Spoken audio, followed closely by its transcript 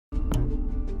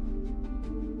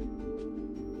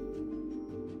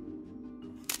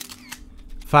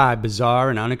5 bizarre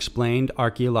and unexplained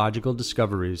archaeological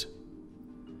discoveries.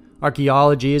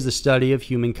 Archaeology is the study of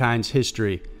humankind's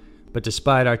history, but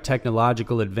despite our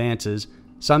technological advances,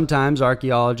 sometimes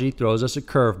archaeology throws us a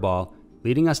curveball,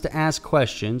 leading us to ask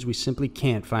questions we simply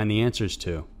can't find the answers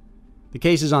to. The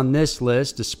cases on this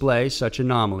list display such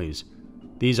anomalies.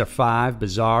 These are 5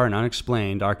 bizarre and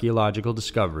unexplained archaeological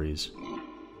discoveries.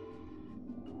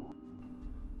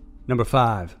 Number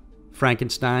 5.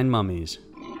 Frankenstein mummies.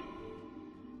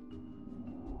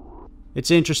 It's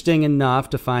interesting enough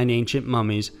to find ancient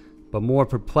mummies, but more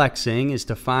perplexing is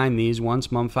to find these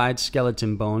once mummified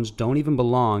skeleton bones don't even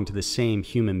belong to the same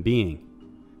human being.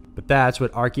 But that's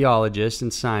what archaeologists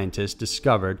and scientists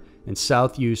discovered in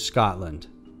South Uist, Scotland.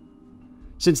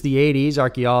 Since the 80s,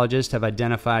 archaeologists have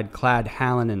identified Clad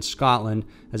Hallen in Scotland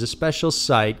as a special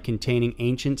site containing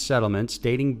ancient settlements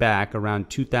dating back around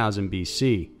 2000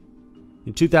 BC.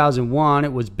 In 2001,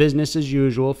 it was business as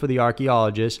usual for the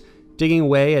archaeologists digging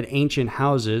away at ancient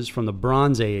houses from the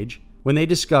Bronze Age when they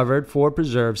discovered 4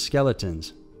 preserved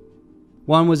skeletons.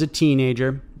 One was a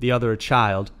teenager, the other a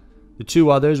child. The 2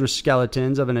 others were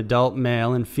skeletons of an adult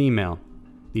male and female.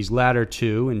 These latter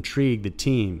 2 intrigued the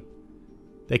team.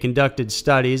 They conducted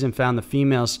studies and found the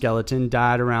female skeleton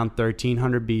died around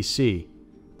 1300 BC.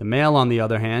 The male, on the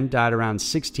other hand, died around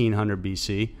 1600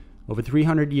 BC, over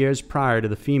 300 years prior to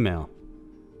the female.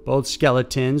 Both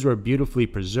skeletons were beautifully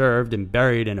preserved and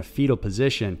buried in a fetal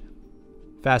position.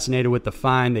 Fascinated with the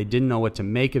find, they didn't know what to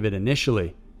make of it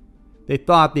initially. They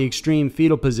thought the extreme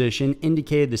fetal position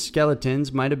indicated the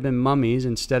skeletons might have been mummies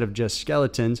instead of just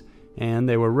skeletons, and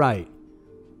they were right.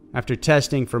 After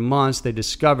testing for months, they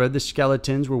discovered the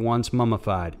skeletons were once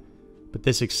mummified. But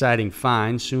this exciting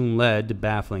find soon led to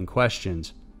baffling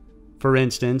questions. For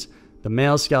instance, the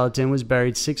male skeleton was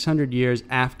buried 600 years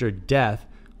after death,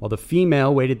 while the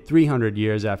female waited 300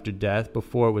 years after death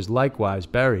before it was likewise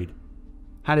buried.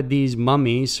 How did these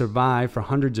mummies survive for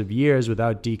hundreds of years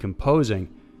without decomposing?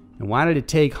 And why did it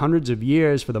take hundreds of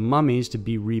years for the mummies to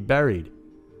be reburied?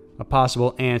 A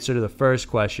possible answer to the first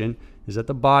question is that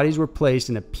the bodies were placed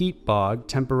in a peat bog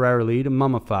temporarily to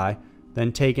mummify,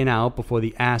 then taken out before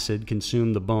the acid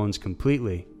consumed the bones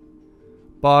completely.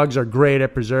 Bogs are great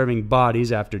at preserving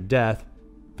bodies after death.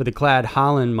 For the Clad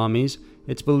Hallen mummies,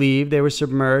 it's believed they were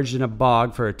submerged in a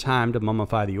bog for a time to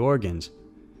mummify the organs.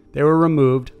 They were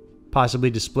removed, possibly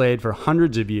displayed for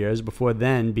hundreds of years before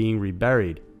then being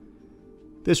reburied.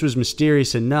 This was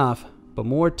mysterious enough, but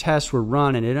more tests were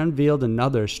run and it unveiled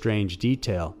another strange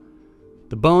detail.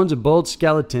 The bones of both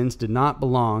skeletons did not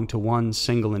belong to one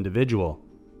single individual.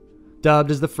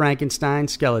 Dubbed as the Frankenstein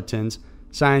skeletons,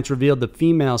 science revealed the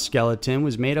female skeleton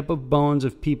was made up of bones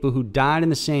of people who died in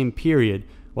the same period,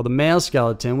 while the male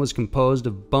skeleton was composed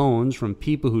of bones from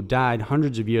people who died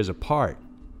hundreds of years apart.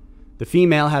 The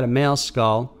female had a male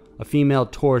skull, a female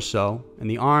torso, and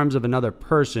the arms of another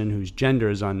person whose gender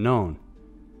is unknown.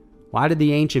 Why did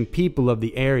the ancient people of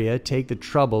the area take the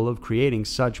trouble of creating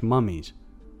such mummies?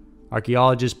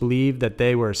 Archaeologists believe that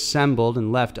they were assembled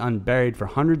and left unburied for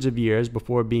hundreds of years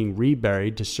before being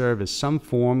reburied to serve as some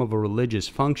form of a religious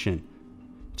function.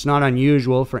 It's not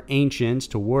unusual for ancients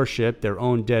to worship their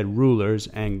own dead rulers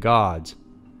and gods.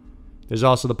 There's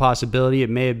also the possibility it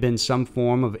may have been some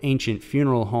form of ancient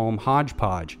funeral home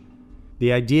hodgepodge.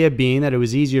 The idea being that it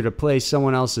was easier to place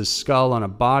someone else's skull on a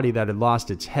body that had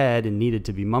lost its head and needed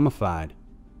to be mummified.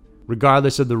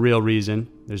 Regardless of the real reason,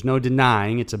 there's no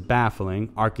denying it's a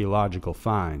baffling archaeological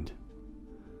find.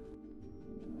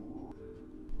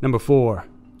 Number 4.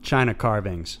 China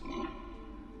carvings.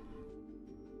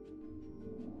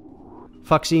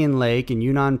 Fuxian Lake in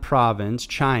Yunnan Province,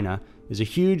 China, is a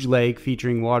huge lake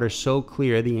featuring water so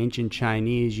clear the ancient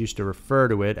Chinese used to refer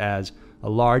to it as a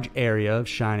large area of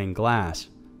shining glass.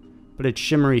 But its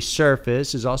shimmery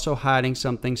surface is also hiding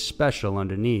something special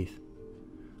underneath.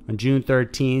 On June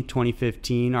 13,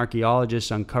 2015,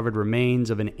 archaeologists uncovered remains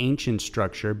of an ancient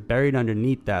structure buried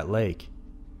underneath that lake.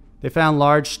 They found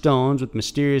large stones with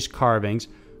mysterious carvings,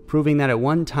 proving that at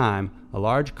one time a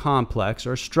large complex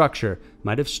or structure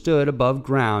might have stood above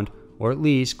ground or at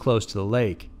least close to the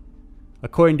lake.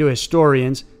 According to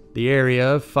historians, the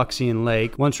area of Fuxian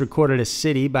Lake once recorded a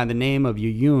city by the name of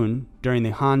Yuyun during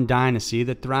the Han Dynasty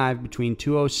that thrived between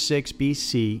 206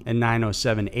 BC and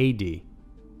 907 AD.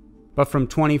 But from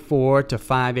 24 to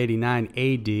 589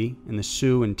 AD in the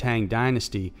Sui and Tang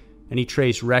Dynasty, any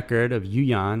trace record of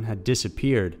Yuyuan had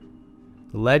disappeared.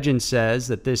 The legend says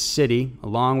that this city,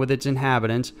 along with its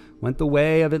inhabitants, went the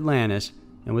way of Atlantis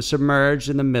and was submerged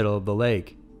in the middle of the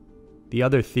lake. The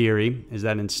other theory is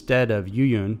that instead of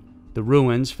Yuyun, the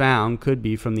ruins found could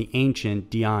be from the ancient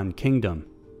Dian kingdom.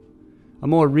 A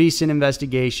more recent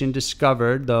investigation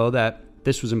discovered, though, that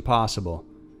this was impossible.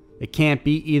 It can't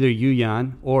be either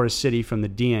Yuyan or a city from the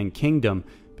Dian Kingdom,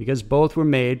 because both were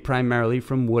made primarily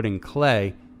from wood and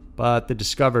clay, but the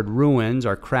discovered ruins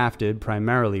are crafted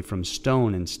primarily from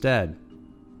stone instead.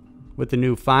 With the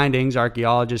new findings,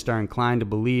 archaeologists are inclined to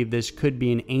believe this could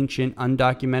be an ancient,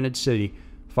 undocumented city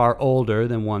far older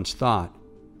than once thought.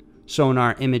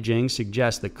 Sonar imaging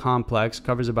suggests the complex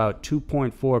covers about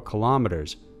 2.4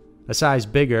 kilometers, a size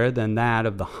bigger than that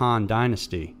of the Han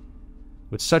Dynasty.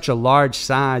 With such a large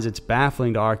size, it's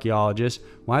baffling to archaeologists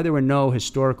why there were no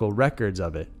historical records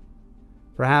of it.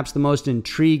 Perhaps the most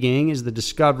intriguing is the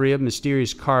discovery of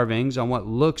mysterious carvings on what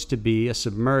looks to be a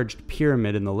submerged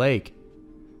pyramid in the lake.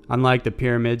 Unlike the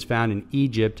pyramids found in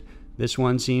Egypt, this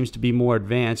one seems to be more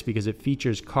advanced because it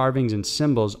features carvings and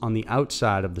symbols on the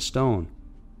outside of the stone.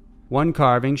 One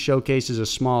carving showcases a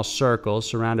small circle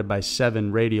surrounded by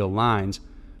 7 radial lines.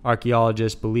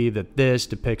 Archaeologists believe that this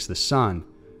depicts the sun.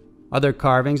 Other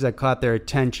carvings that caught their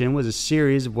attention was a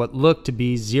series of what looked to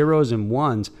be zeros and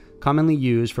ones commonly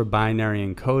used for binary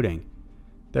encoding.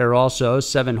 There are also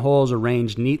 7 holes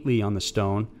arranged neatly on the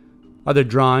stone. Other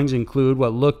drawings include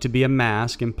what looked to be a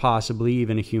mask and possibly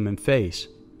even a human face.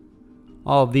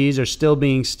 All of these are still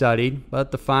being studied,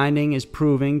 but the finding is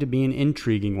proving to be an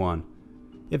intriguing one.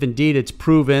 If indeed it's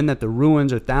proven that the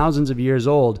ruins are thousands of years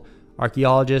old,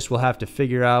 archaeologists will have to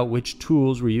figure out which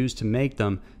tools were used to make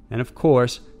them, and of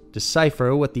course,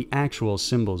 decipher what the actual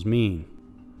symbols mean.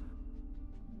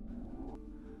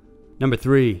 Number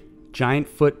 3. Giant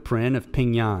footprint of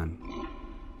Pingyan.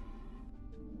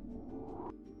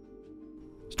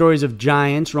 Stories of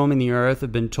giants roaming the earth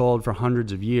have been told for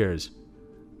hundreds of years.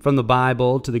 From the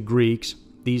Bible to the Greeks,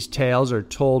 these tales are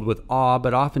told with awe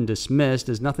but often dismissed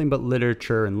as nothing but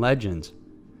literature and legends.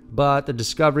 But the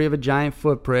discovery of a giant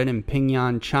footprint in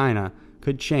Pingyan, China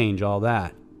could change all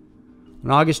that.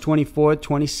 On August 24,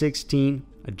 2016,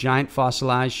 a giant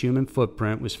fossilized human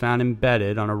footprint was found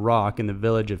embedded on a rock in the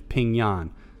village of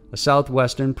Pingyan, a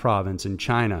southwestern province in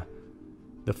China.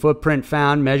 The footprint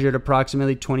found measured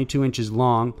approximately 22 inches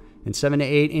long and 7 to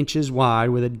 8 inches wide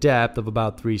with a depth of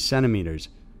about 3 centimeters.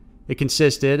 It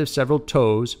consisted of several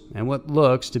toes and what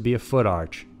looks to be a foot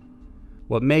arch.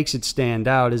 What makes it stand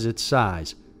out is its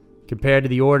size. Compared to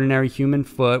the ordinary human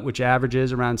foot, which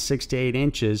averages around 6 to 8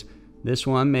 inches, this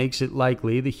one makes it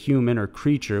likely the human or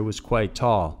creature was quite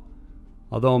tall.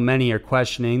 Although many are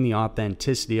questioning the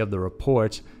authenticity of the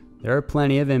reports, there are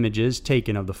plenty of images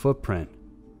taken of the footprint.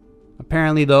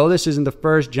 Apparently, though, this isn't the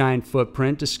first giant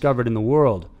footprint discovered in the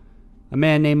world. A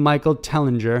man named Michael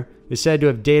Tellinger is said to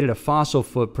have dated a fossil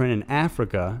footprint in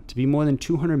Africa to be more than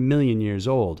 200 million years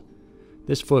old.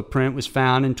 This footprint was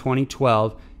found in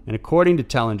 2012, and according to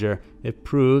Tellinger, it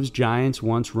proves giants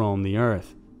once roamed the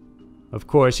earth. Of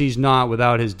course, he's not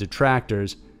without his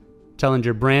detractors.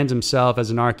 Tellinger brands himself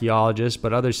as an archaeologist,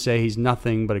 but others say he's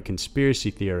nothing but a conspiracy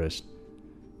theorist.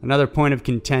 Another point of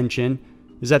contention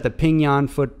is that the Pingyan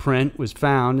footprint was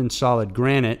found in solid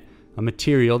granite, a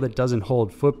material that doesn't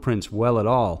hold footprints well at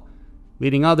all,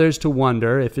 leading others to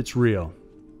wonder if it's real.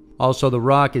 Also, the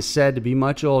rock is said to be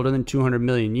much older than 200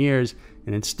 million years,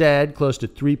 and instead close to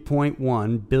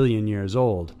 3.1 billion years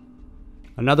old.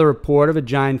 Another report of a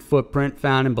giant footprint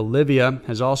found in Bolivia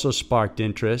has also sparked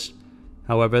interest.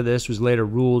 However, this was later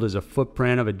ruled as a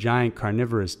footprint of a giant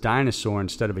carnivorous dinosaur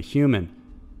instead of a human.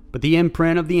 But the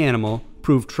imprint of the animal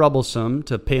proved troublesome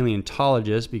to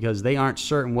paleontologists because they aren't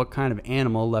certain what kind of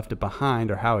animal left it behind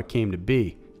or how it came to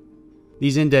be.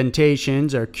 These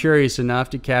indentations are curious enough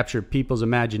to capture people's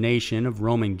imagination of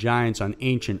roaming giants on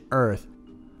ancient Earth.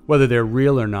 Whether they're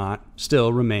real or not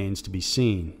still remains to be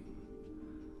seen.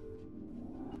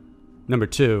 Number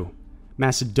 2.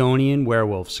 Macedonian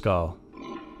werewolf skull.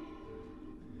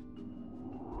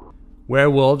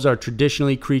 Werewolves are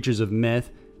traditionally creatures of myth,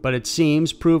 but it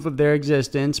seems proof of their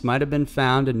existence might have been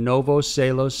found in Novo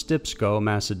Selo Stipsko,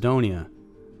 Macedonia.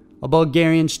 A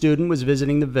Bulgarian student was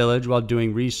visiting the village while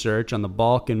doing research on the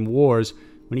Balkan Wars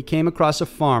when he came across a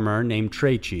farmer named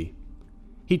Treci.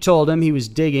 He told him he was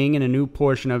digging in a new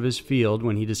portion of his field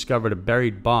when he discovered a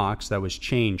buried box that was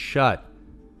chained shut.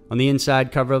 On the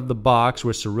inside cover of the box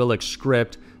were Cyrillic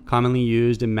script commonly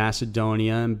used in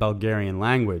Macedonia and Bulgarian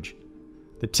language.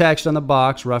 The text on the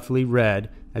box roughly read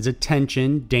as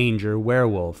 "Attention, Danger,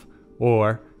 Werewolf,"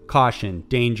 or "Caution,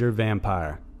 Danger,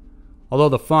 Vampire." Although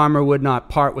the farmer would not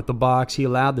part with the box, he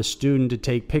allowed the student to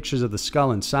take pictures of the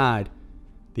skull inside.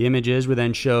 The images were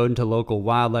then shown to local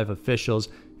wildlife officials,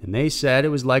 and they said it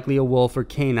was likely a wolf or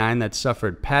canine that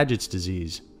suffered Paget's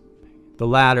disease. The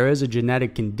latter is a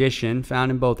genetic condition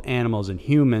found in both animals and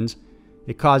humans.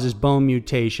 It causes bone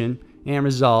mutation and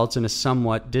results in a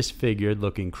somewhat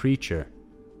disfigured-looking creature.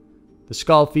 The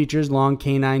skull features long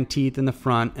canine teeth in the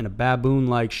front and a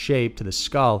baboon-like shape to the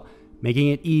skull, making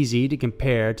it easy to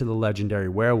compare to the legendary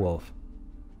werewolf.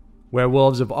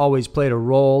 Werewolves have always played a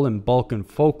role in Balkan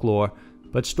folklore,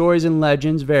 but stories and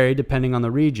legends vary depending on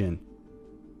the region.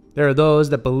 There are those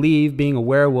that believe being a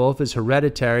werewolf is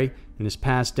hereditary and is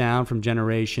passed down from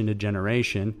generation to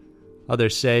generation.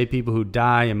 Others say people who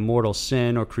die in mortal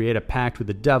sin or create a pact with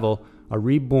the devil are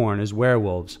reborn as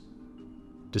werewolves.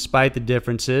 Despite the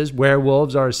differences,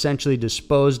 werewolves are essentially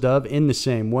disposed of in the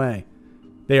same way.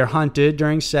 They are hunted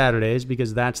during Saturdays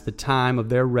because that's the time of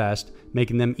their rest,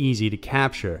 making them easy to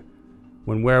capture.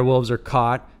 When werewolves are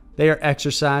caught, they are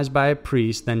exorcised by a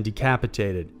priest, then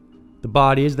decapitated. The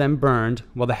body is then burned,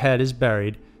 while the head is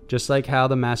buried, just like how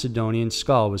the Macedonian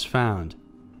skull was found.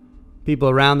 People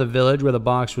around the village where the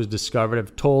box was discovered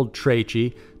have told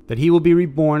Tracey that he will be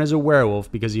reborn as a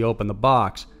werewolf because he opened the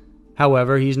box.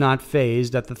 However, he's not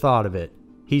fazed at the thought of it.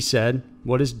 He said,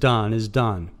 "What is done is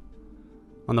done."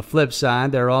 On the flip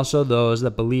side, there are also those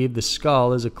that believe the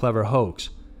skull is a clever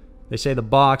hoax. They say the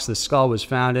box the skull was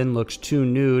found in looks too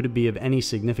new to be of any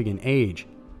significant age.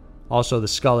 Also, the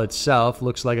skull itself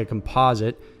looks like a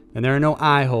composite, and there are no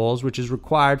eye holes, which is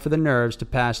required for the nerves to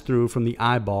pass through from the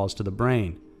eyeballs to the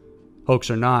brain. Hoax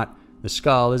or not, the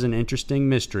skull is an interesting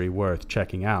mystery worth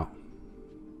checking out.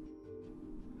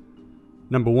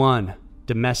 Number 1.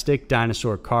 Domestic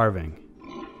dinosaur carving.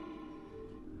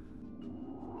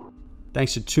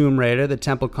 Thanks to Tomb Raider, the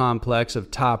temple complex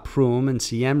of Ta Prohm in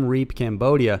Siem Reap,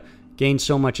 Cambodia, gained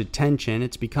so much attention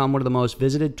it's become one of the most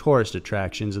visited tourist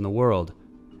attractions in the world.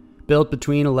 Built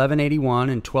between 1181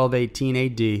 and 1218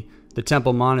 AD, the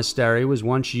temple monastery was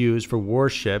once used for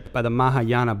worship by the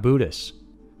Mahayana Buddhists.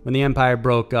 When the empire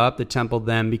broke up, the temple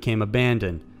then became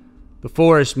abandoned. The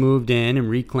forest moved in and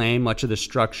reclaimed much of the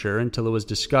structure until it was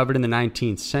discovered in the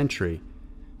 19th century.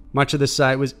 Much of the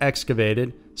site was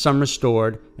excavated, some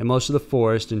restored, and most of the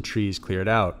forest and trees cleared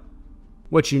out.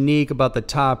 What's unique about the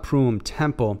Ta Prohm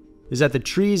temple is that the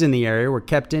trees in the area were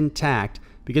kept intact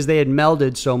because they had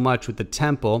melded so much with the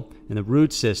temple and the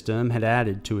root system had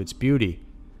added to its beauty.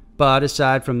 But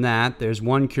aside from that, there's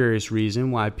one curious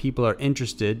reason why people are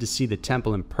interested to see the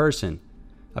temple in person.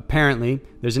 Apparently,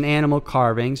 there's an animal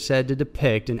carving said to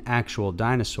depict an actual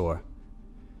dinosaur.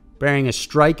 Bearing a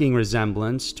striking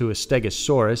resemblance to a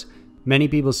Stegosaurus, many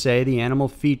people say the animal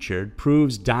featured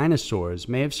proves dinosaurs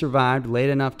may have survived late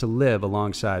enough to live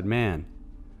alongside man.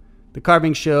 The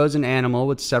carving shows an animal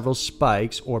with several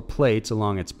spikes or plates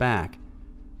along its back.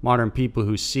 Modern people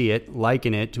who see it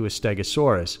liken it to a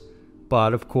Stegosaurus,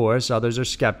 but of course others are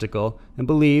skeptical and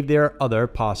believe there are other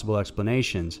possible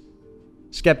explanations.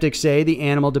 Skeptics say the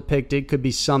animal depicted could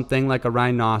be something like a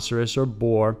rhinoceros or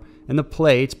boar, and the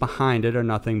plates behind it are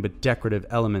nothing but decorative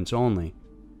elements only.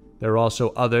 There are also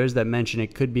others that mention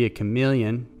it could be a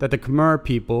chameleon that the Khmer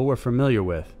people were familiar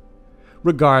with.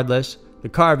 Regardless, the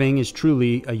carving is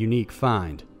truly a unique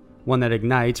find, one that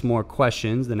ignites more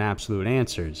questions than absolute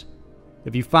answers.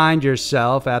 If you find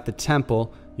yourself at the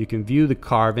temple, you can view the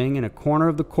carving in a corner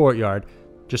of the courtyard.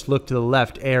 Just look to the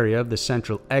left area of the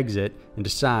central exit and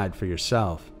decide for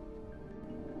yourself.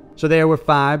 So there were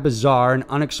 5 bizarre and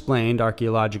unexplained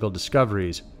archaeological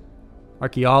discoveries.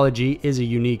 Archaeology is a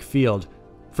unique field.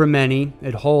 For many,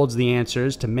 it holds the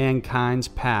answers to mankind's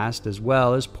past as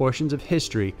well as portions of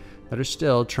history that are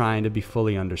still trying to be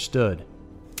fully understood.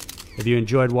 If you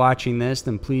enjoyed watching this,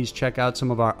 then please check out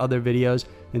some of our other videos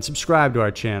and subscribe to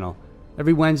our channel.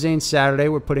 Every Wednesday and Saturday,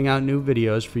 we're putting out new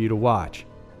videos for you to watch.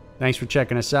 Thanks for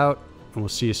checking us out, and we'll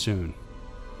see you soon.